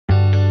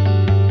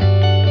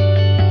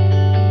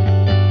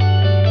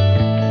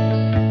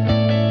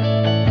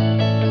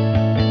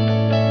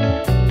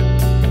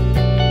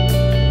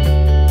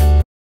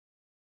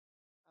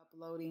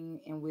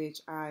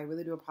which I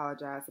really do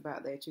apologize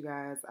about that, you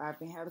guys. I've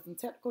been having some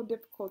technical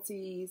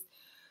difficulties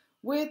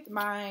with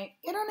my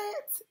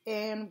internet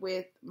and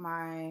with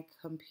my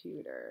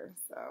computer,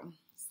 so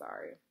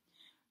sorry.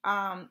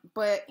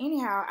 But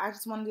anyhow, I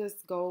just wanted to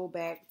just go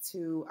back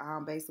to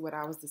basically what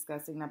I was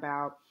discussing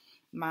about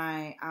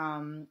my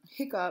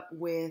hiccup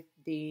with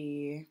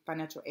the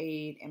financial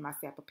aid and my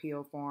staff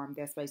appeal form.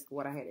 That's basically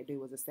what I had to do,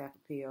 was a staff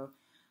appeal.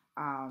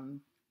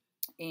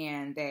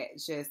 And that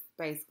just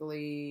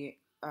basically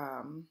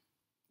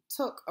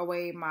took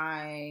away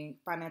my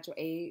financial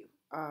aid,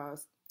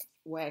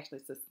 well, actually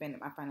suspended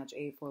my financial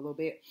aid for a little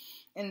bit.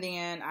 And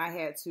then I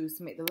had to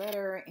submit the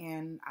letter,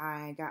 and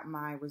I got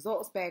my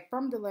results back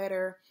from the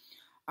letter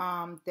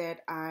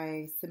that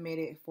I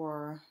submitted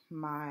for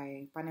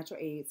my financial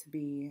aid to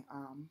be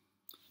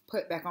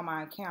put back on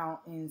my account,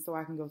 and so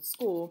I can go to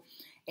school.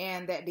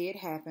 And that did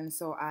happen,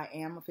 so I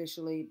am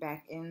officially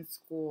back in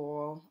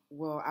school.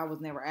 Well, I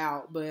was never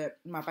out, but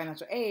my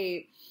financial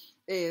aid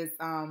is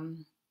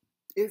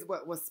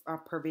what was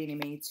preventing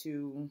me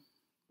to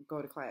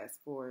go to class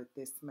for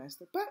this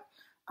semester. But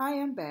I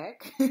am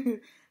back.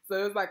 So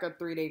it was like a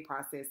 3-day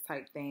process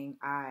type thing.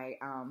 I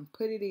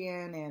put it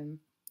in, and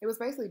it was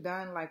basically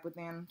done like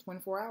within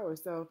 24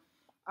 hours. So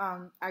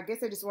I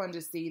guess I just wanted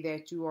to see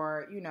that you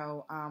are,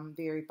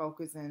 very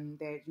focused and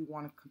that you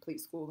want to complete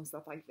school and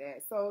stuff like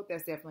that. So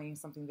that's definitely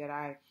something that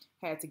I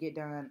had to get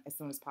done as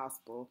soon as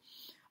possible.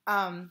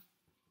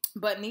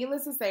 But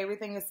needless to say,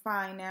 everything is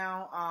fine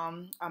now.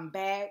 I'm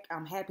back.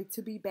 I'm happy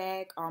to be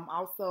back.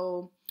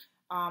 Also,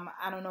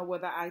 I don't know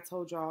whether I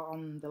told y'all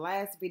on the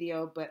last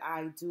video, but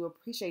I do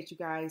appreciate you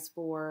guys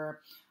for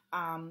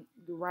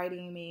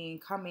writing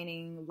me,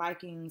 commenting,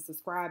 liking,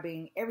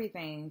 subscribing,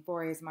 everything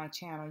for as my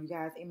channel. You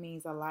guys, it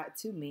means a lot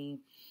to me.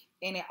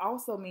 And it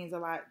also means a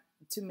lot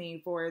to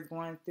me for as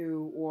going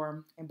through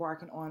or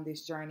embarking on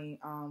this journey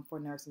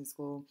for nursing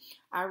school.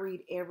 I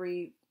read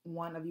every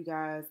one of you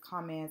guys'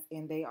 comments,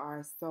 and they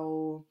are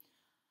so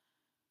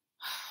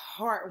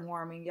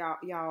heartwarming.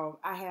 Y'all,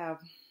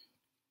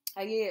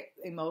 I get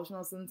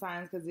emotional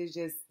sometimes because it's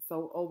just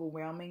so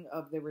overwhelming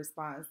of the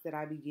response that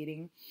I be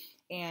getting.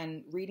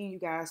 And reading you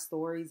guys'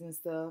 stories and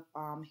stuff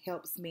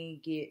helps me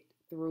get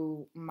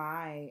through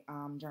my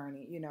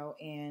journey,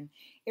 and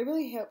it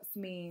really helps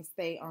me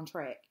stay on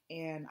track.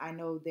 And I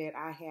know that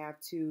I have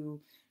to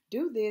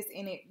do this,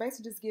 and it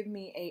basically just gives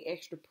me a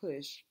extra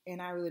push.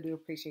 And I really do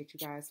appreciate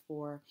you guys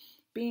for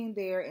being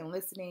there and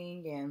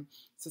listening and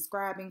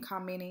subscribing,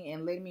 commenting,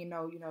 and letting me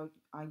know,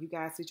 you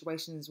guys'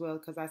 situations as well,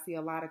 because I see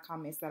a lot of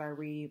comments that I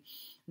read,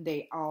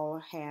 they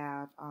all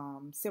have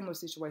similar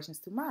situations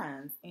to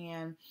mine.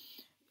 And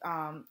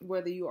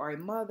whether you are a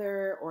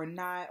mother or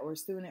not, or a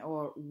student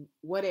or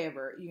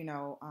whatever,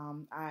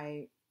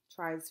 I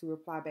try to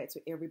reply back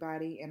to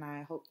everybody, and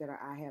I hope that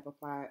I have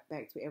replied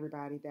back to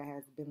everybody that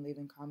has been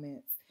leaving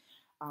comments.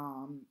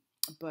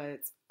 But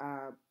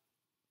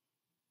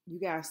you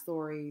guys'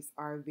 stories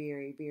are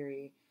very,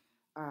 very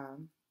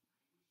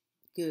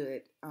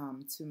good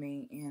to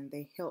me, and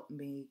they help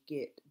me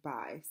get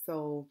by.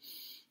 So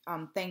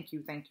thank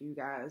you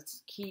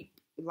guys.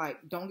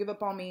 Don't give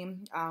up on me.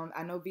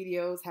 I know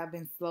videos have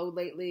been slow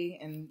lately,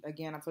 and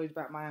again, I told you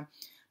about my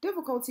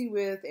difficulty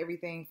with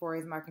everything for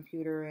as my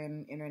computer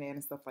and internet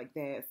and stuff like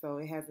that. So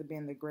it hasn't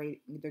been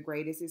the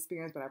greatest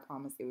experience, but I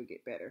promise it would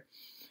get better.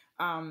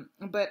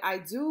 But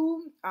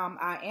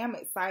I am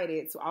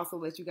excited to also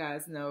let you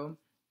guys know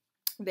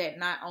that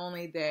not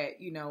only that,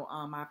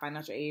 my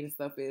financial aid and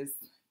stuff is,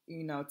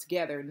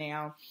 together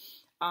now.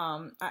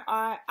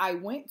 I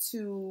went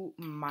to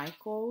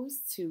Michael's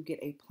to get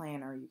a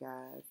planner, you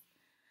guys.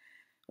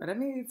 But I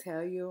need to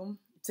tell you,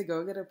 to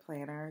go get a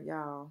planner,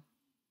 y'all,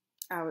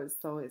 I was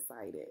so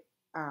excited.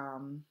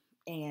 And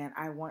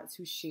I want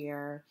to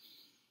share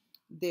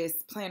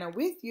this planner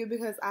with you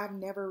because I've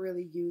never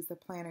really used a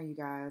planner, you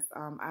guys.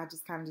 I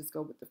just kind of just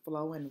go with the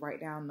flow and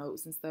write down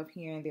notes and stuff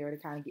here and there to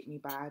kind of get me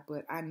by.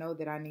 But I know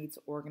that I need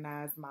to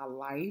organize my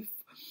life.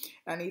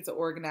 I need to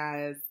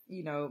organize,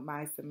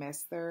 my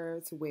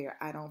semester to where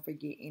I don't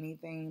forget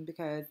anything,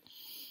 because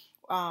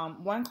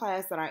one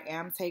class that I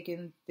am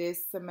taking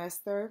this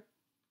semester,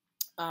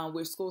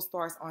 which school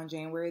starts on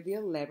January the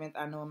 11th.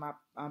 I know in my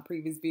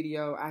previous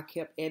video, I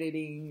kept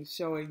editing,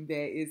 showing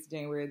that it's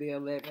January the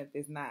 11th.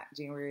 It's not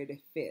January the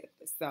 5th.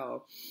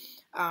 So,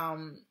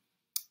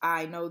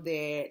 I know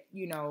that,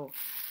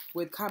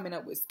 with coming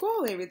up with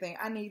school and everything,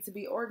 I need to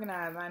be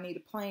organized. I need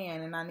to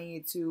plan, and I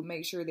need to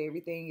make sure that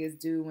everything is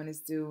due when it's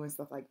due and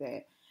stuff like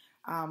that.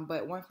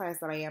 But one class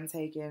that I am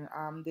taking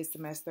this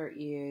semester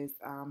is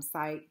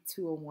Psych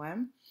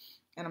 201.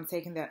 And I'm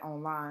taking that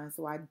online,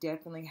 so I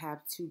definitely have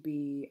to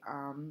be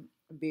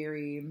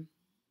very,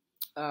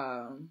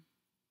 I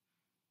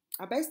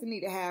basically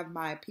need to have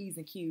my P's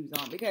and Q's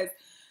on, because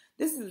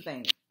this is the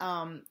thing.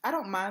 I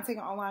don't mind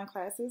taking online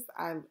classes.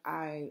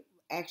 I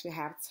actually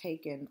have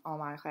taken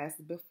online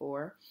classes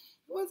before.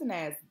 It wasn't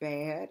as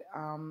bad.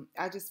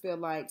 I just feel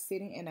like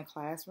sitting in a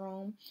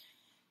classroom,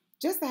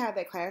 just to have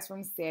that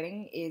classroom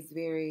setting is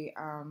very,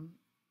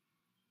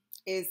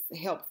 is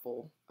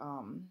helpful,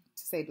 to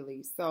say the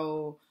least.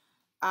 So,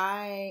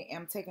 I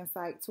am taking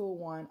Psych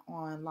 201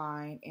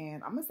 online,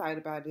 and I'm excited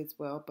about it as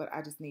well, but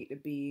I just need to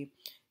be,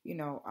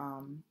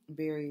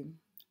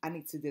 I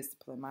need to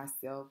discipline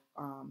myself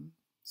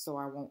so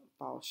I won't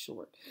fall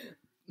short,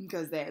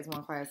 because that is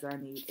one class that I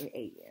need an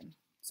A in.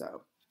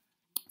 So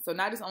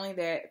not just only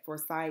that for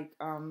Psych,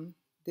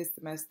 this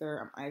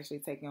semester I'm actually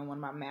taking one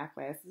of my math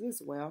classes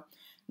as well.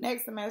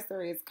 Next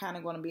semester is kind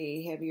of going to be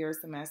a heavier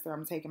semester.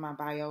 I'm taking my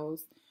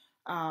bios.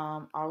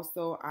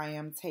 Also, I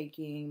am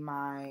taking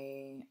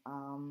my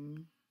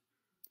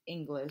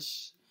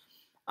English,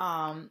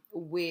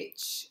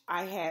 which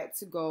I had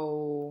to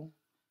go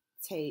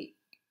take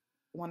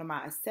one of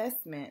my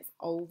assessments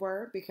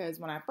over, because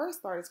when I first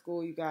started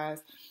school, you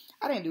guys,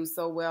 I didn't do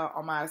so well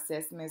on my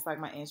assessments, like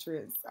my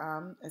entrance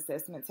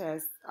assessment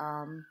test.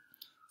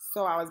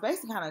 So I was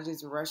basically kind of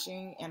just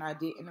rushing, and I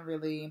didn't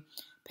really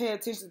pay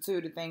attention to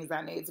the things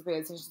I needed to pay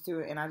attention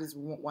to, and I just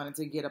wanted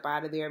to get up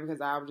out of there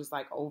because I was just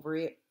like over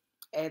it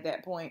at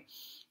that point.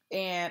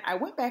 And I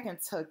went back and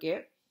took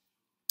it,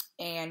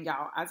 and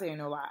y'all, I tell you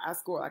no lie, I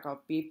scored like a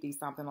 50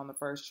 something on the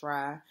first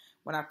try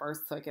when I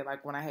first took it,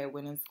 like when I had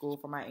went in school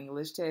for my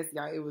English test.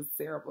 Y'all, it was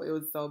terrible. It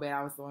was so bad.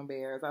 I was so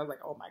embarrassed. I was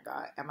like, oh my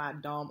God, am I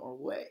dumb or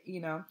what,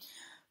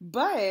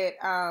 But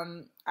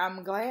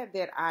I'm glad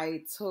that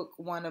I took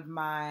one of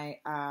my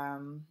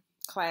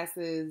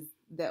classes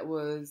that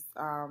was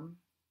that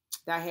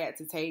I had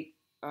to take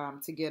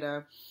to get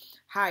a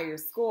higher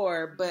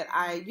score. But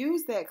I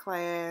used that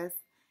class,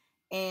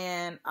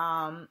 and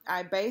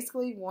I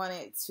basically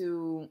wanted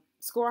to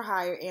score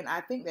higher, and I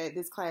think that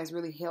this class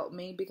really helped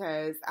me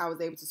because I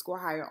was able to score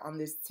higher on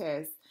this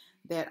test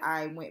that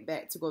I went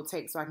back to go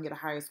take so I can get a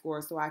higher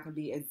score so I can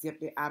be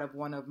exempted out of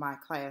one of my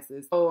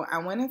classes. So I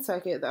went and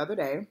took it the other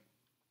day,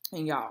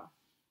 and y'all,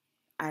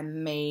 I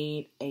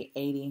made a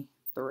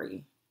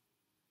 83.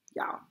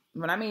 Y'all,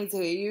 when I mean to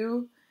tell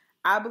you,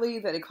 I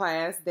believe that the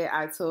class that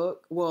I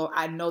took, well,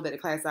 I know that the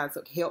class that I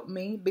took helped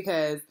me,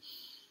 because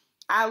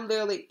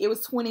it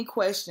was 20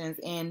 questions,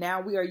 and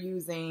now we are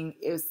using,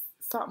 it's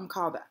something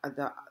called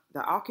the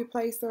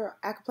Accuplacer or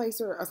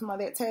something like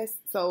that test.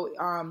 So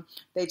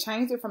they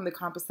changed it from the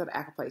compass to the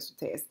Accuplacer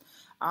test.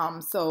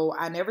 So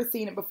I never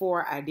seen it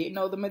before. I didn't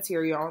know the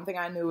material. Only thing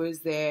I knew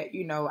is that,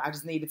 I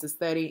just needed to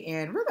study.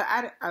 And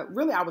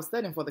really, I was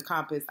studying for the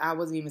compass. I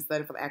wasn't even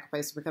studying for the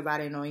Accuplacer because I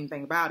didn't know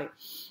anything about it.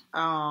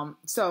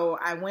 So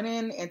I went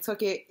in and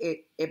took it.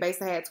 It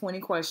basically had 20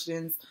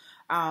 questions.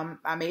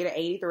 I made an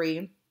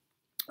 83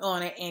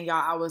 on it. And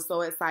y'all, I was so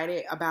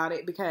excited about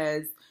it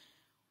because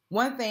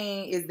one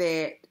thing is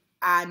that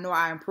I know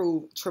I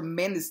improved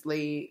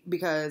tremendously,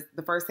 because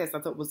the first test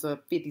I took was a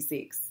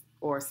 56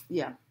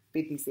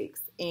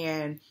 56.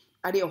 And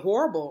I did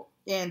horrible.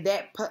 And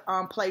that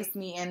placed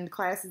me in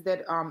classes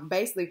that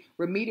basically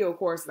remedial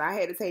courses. I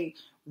had to take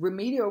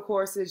remedial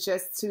courses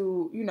just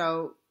to,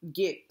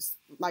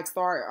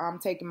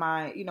 start taking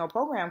my,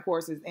 program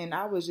courses. And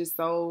I was just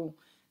so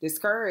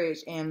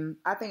discouraged. And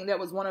I think that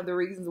was one of the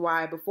reasons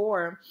why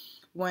before,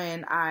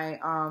 when I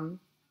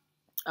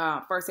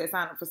first had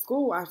signed up for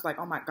school, I was like,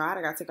 oh my God,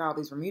 I got to take all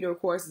these remedial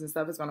courses and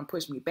stuff. It's going to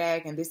push me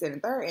back and this, that,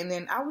 and third. And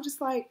then I was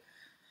just like,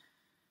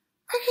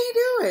 I can't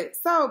do it.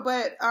 So,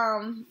 but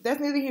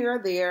that's neither here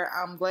or there.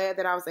 I'm glad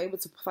that I was able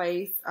to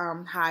place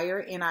higher,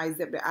 and I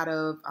zipped out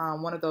of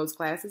one of those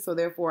classes. So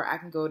therefore, I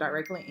can go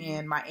directly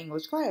in my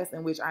English class,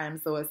 in which I am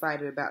so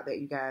excited about that,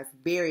 you guys.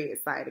 Very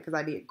excited, because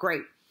I did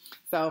great.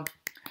 So,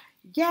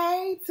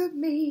 yay to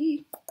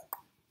me.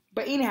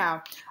 But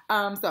anyhow,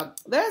 so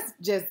let's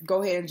just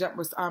go ahead and jump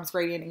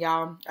straight in,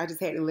 y'all. I just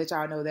had to let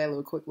y'all know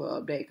that quick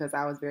little update, because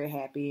I was very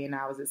happy and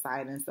I was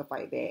excited and stuff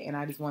like that. And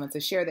I just wanted to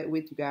share that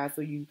with you guys,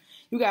 so you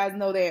guys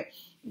know that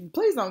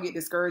please don't get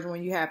discouraged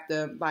when you have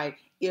to,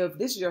 if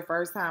this is your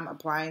first time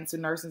applying to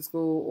nursing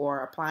school or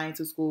applying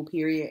to school,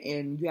 period,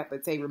 and you have to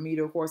take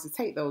remedial courses,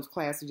 take those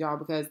classes, y'all,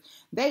 because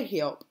they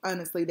help.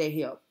 Honestly, they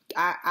help.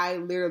 I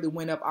literally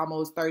went up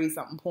almost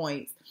 30-something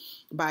points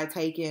by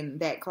taking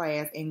that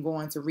class and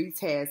going to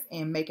retest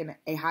and making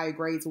a higher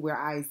grade to where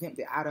I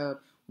exempted out of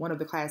one of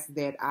the classes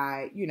that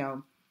I,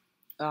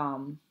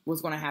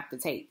 was going to have to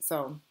take.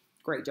 So,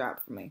 great job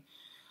for me.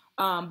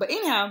 But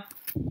anyhow,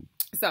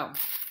 so,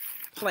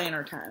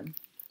 planner time.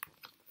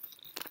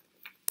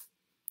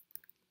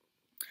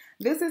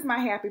 This is my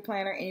happy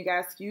planner, and you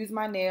guys, excuse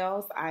my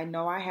nails. I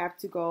know I have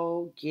to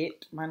go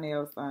get my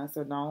nails done,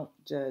 so don't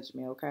judge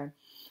me, okay?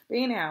 But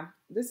anyhow,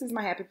 this is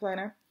my happy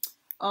planner.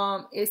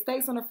 It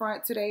states on the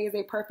front, today is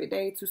a perfect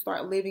day to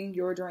start living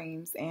your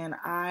dreams. And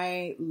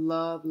I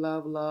love,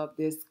 love, love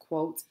this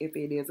quote. If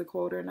it is a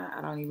quote or not,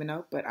 I don't even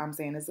know, but I'm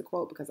saying it's a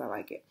quote because I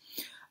like it.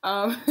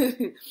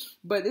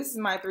 But this is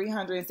my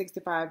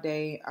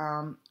 365-day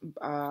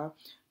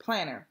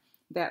planner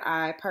that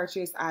I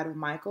purchased out of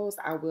Michael's.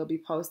 I will be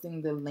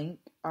posting the link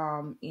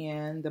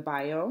in the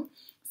bio,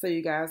 so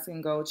you guys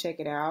can go check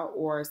it out,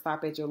 or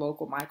stop at your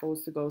local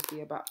Michael's to go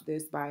see about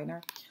this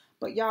binder.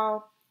 But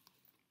y'all,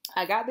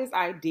 I got this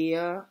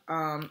idea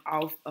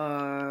off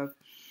of,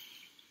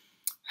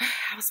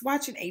 I was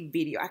watching a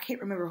video. I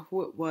can't remember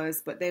who it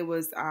was, but they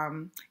was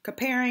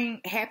comparing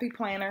Happy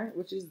Planner,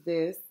 which is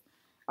this,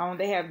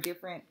 They have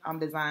different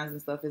designs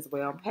and stuff as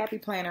well. Happy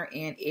Planner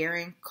and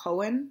Erin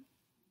Cohen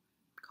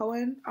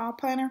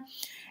planner.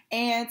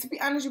 And to be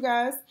honest, you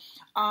guys,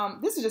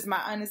 this is just my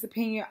honest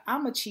opinion.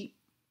 I'm a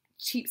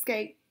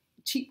cheapskate,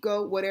 cheap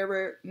goat,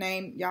 whatever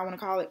name y'all want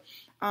to call it.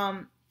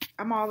 I'm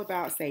all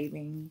about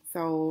saving.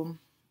 So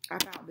I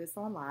found this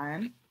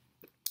online.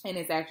 And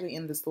it's actually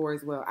in the store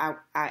as well.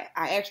 I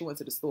actually went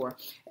to the store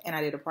and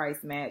I did a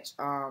price match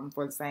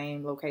for the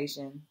same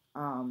location.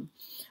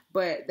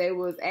 But they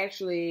was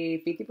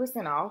actually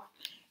 50% off.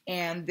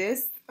 And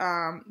this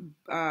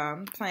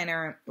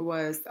planner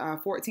was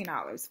 $14,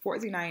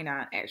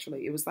 $14.99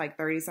 actually. It was like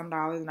 $30-some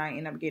and I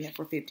ended up getting it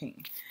for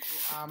 $15.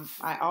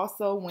 I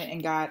also went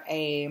and got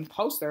a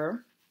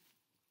poster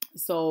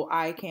so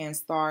I can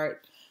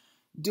start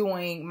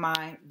doing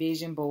my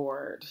vision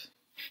board.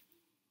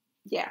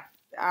 Yeah.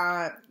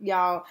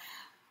 Y'all,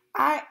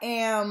 I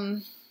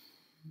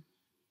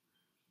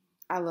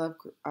love,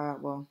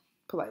 well,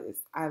 put like this.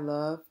 I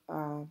love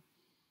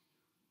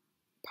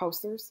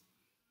posters.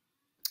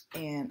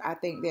 And I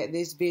think that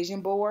this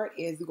vision board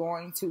is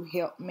going to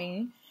help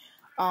me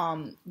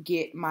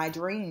get my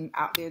dream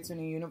out there to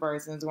the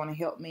universe, and it's going to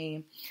help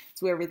me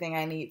do everything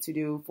I need to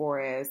do for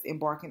as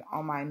embarking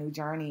on my new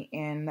journey.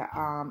 And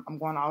I'm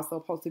going to also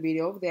post a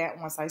video of that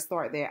once I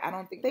start that.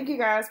 Thank you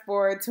guys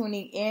for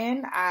tuning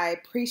in. I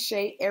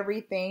appreciate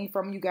everything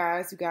from you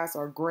guys. You guys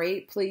are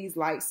great. Please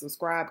like,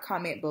 subscribe,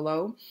 comment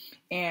below,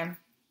 and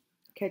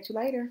catch you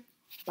later.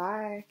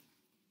 Bye.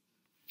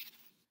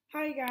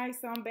 Hi guys,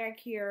 so I'm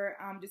back here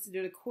just to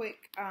do a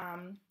quick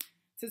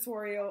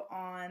tutorial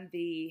on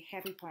the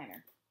Happy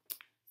Planner.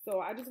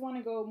 So I just want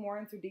to go more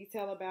into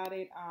detail about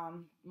it.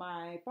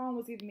 My phone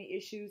was giving me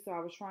issues, so I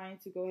was trying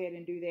to go ahead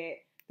and do that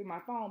through my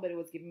phone, but it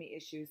was giving me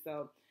issues.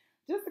 So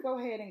just to go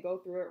ahead and go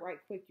through it right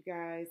quick, you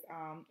guys.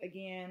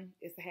 Again,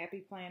 it's the Happy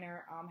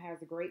Planner.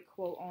 Has a great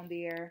quote on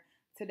there.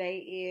 Today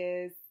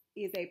is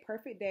a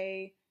perfect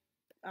day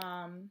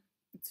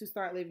to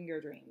start living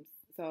your dreams.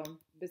 So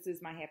this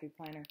is my Happy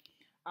Planner.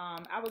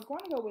 I was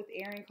going to go with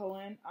Erin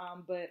Cohen,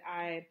 but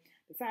I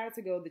decided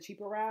to go the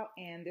cheaper route,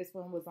 and this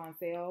one was on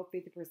sale,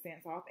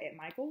 50% off at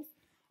Michael's,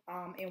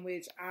 in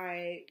which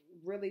I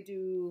really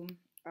do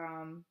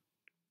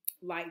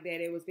like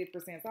that it was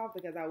 50% off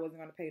because I wasn't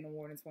going to pay no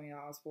more than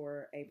 $20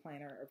 for a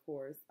planner, of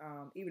course,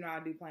 even though I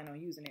do plan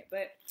on using it.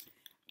 But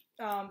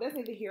that's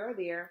neither here or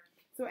there.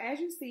 So as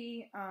you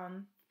see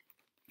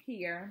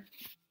here,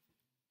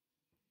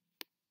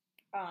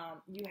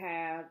 you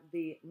have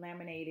the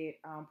laminated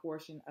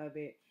portion of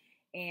it,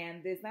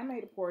 and this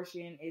laminated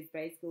portion is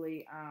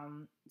basically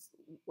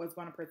what's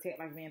going to protect,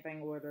 like if anything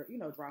were to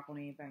drop on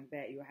anything,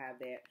 that you'll have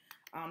that.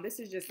 This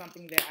is just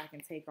something that I can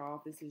take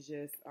off. This is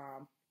just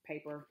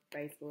paper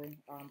basically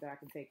that I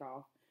can take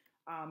off.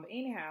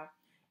 Anyhow,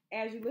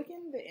 as you look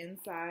in the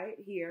inside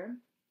here,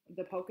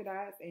 the polka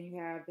dots, and you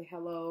have the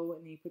hello,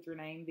 and then you put your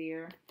name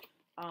there.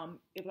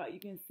 If like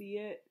you can see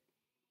it.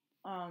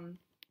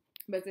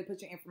 But they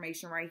put your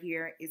information right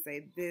here. It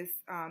says this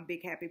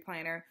Big Happy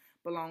Planner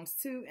belongs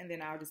to, and then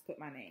I'll just put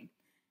my name.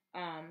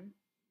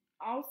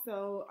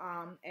 Also,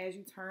 as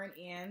you turn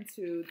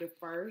into the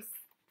first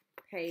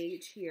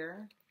page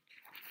here,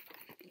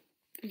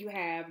 you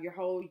have your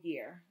whole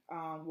year.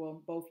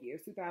 Well, both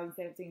years,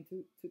 2017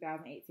 to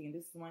 2018.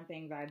 This is one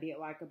thing that I did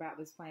like about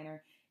this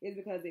planner, is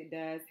because it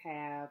does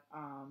have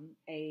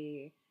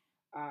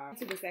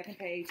to the second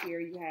page here,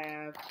 you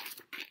have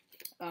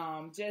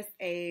just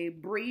a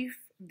brief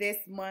this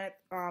month,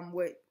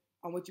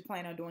 what you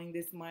plan on doing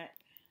this month,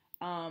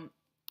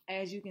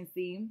 as you can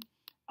see,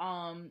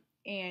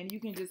 and you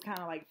can just kind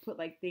of like put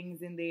like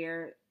things in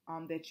there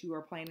that you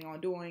are planning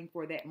on doing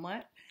for that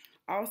month.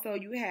 Also,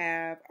 you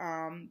have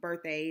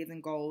birthdays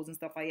and goals and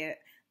stuff like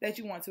that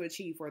you want to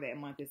achieve for that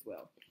month as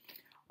well.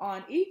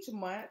 On each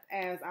month,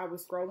 as I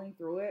was scrolling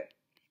through it,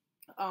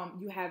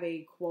 you have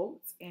a quote,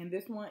 and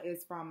this one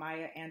is from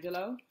Maya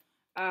Angelou,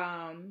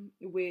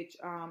 which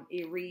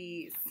it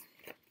reads,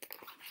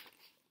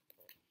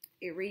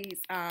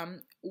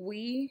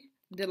 we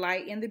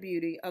delight in the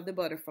beauty of the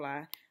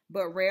butterfly,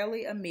 but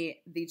rarely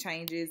admit the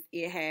changes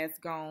it has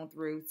gone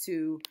through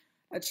to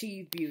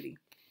achieve beauty.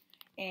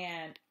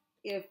 And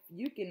if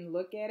you can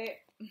look at it,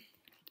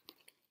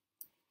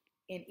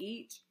 in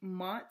each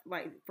month,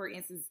 like for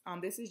instance,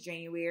 this is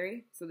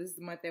January, so this is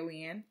the month that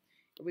we're in.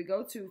 If we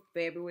go to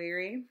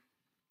February,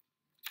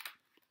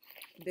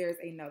 there's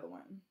another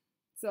one.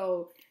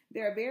 So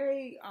there are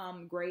very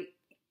great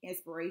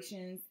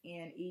inspirations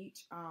in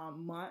each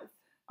month,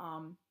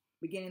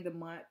 beginning of the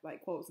month,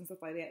 like quotes and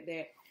stuff like that,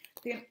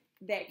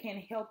 that can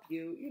help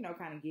you,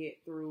 kind of get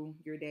through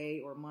your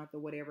day or month or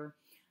whatever.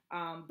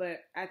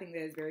 But I think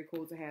that is very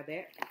cool to have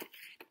that.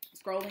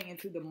 Scrolling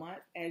into the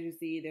month, as you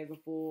see, there's a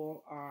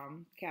full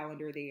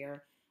calendar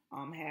there.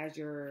 Has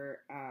your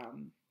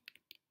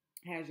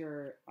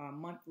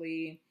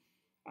monthly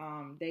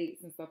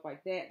dates and stuff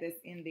like that that's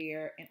in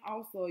there, and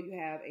also you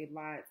have a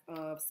lot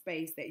of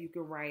space that you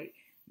can write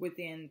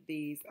within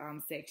these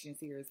sections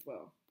here as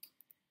well.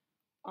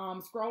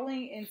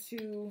 Scrolling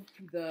into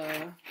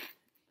the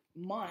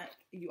month,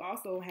 you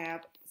also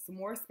have some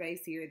more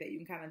space here that you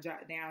can kind of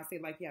jot down. Say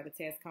like you have a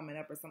test coming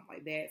up or something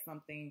like that,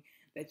 something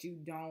that you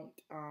don't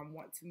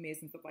want to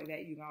miss and stuff like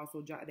that. You can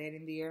also jot that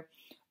in there.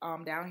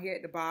 Down here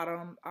at the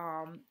bottom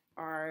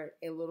are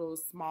a little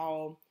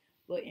small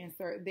little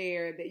insert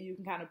there that you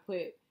can kind of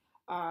put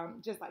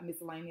just like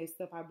miscellaneous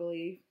stuff, I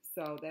believe.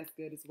 So that's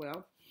good as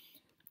well.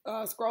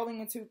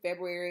 Scrolling into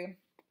February,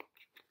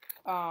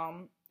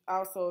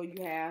 also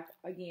you have,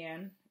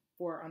 again,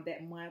 for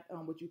that month,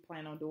 what you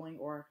plan on doing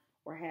or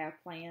have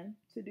planned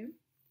to do.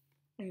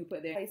 And you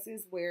put there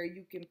places where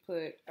you can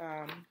put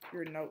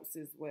your notes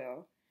as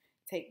well.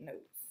 Take notes.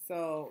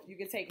 So you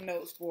can take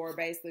notes for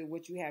basically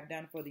what you have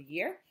done for the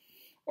year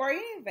or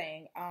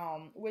anything,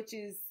 which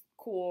is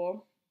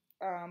cool.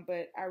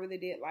 But I really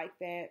did like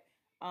that.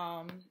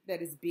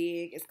 That is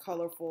big, it's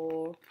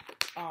colorful.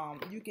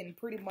 You can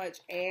pretty much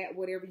add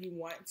whatever you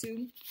want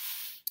to.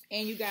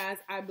 And you guys,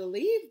 I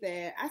believe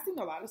that I've seen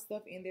a lot of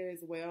stuff in there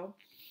as well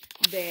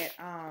that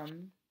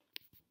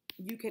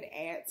you could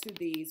add to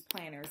these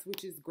planners,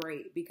 which is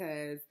great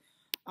because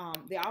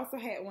they also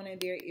had one in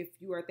there if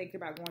you are thinking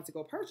about going to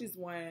go purchase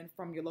one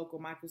from your local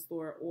micro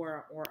store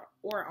or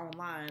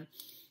online.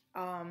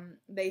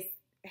 They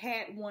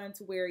had one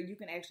to where you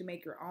can actually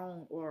make your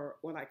own or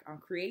like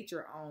create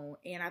your own,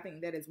 and I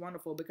think that is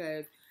wonderful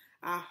because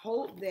I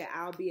hope that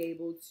I'll be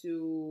able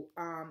to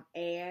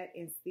add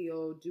and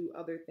still do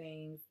other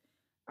things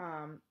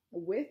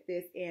with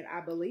this, and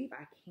I believe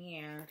I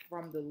can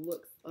from the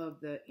looks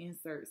of the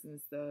inserts and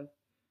stuff.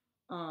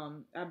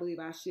 I believe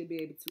I should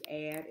be able to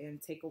add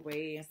and take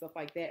away and stuff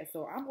like that.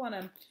 So I'm going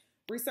to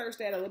research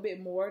that a little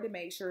bit more to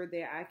make sure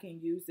that I can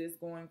use this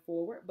going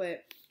forward.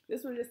 But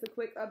this was just a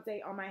quick update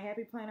on my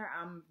Happy Planner.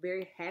 I'm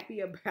very happy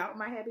about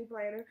my Happy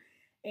Planner.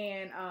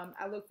 And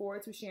I look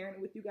forward to sharing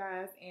it with you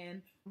guys.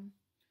 And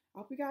I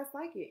hope you guys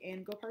like it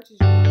and go purchase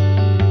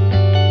yours.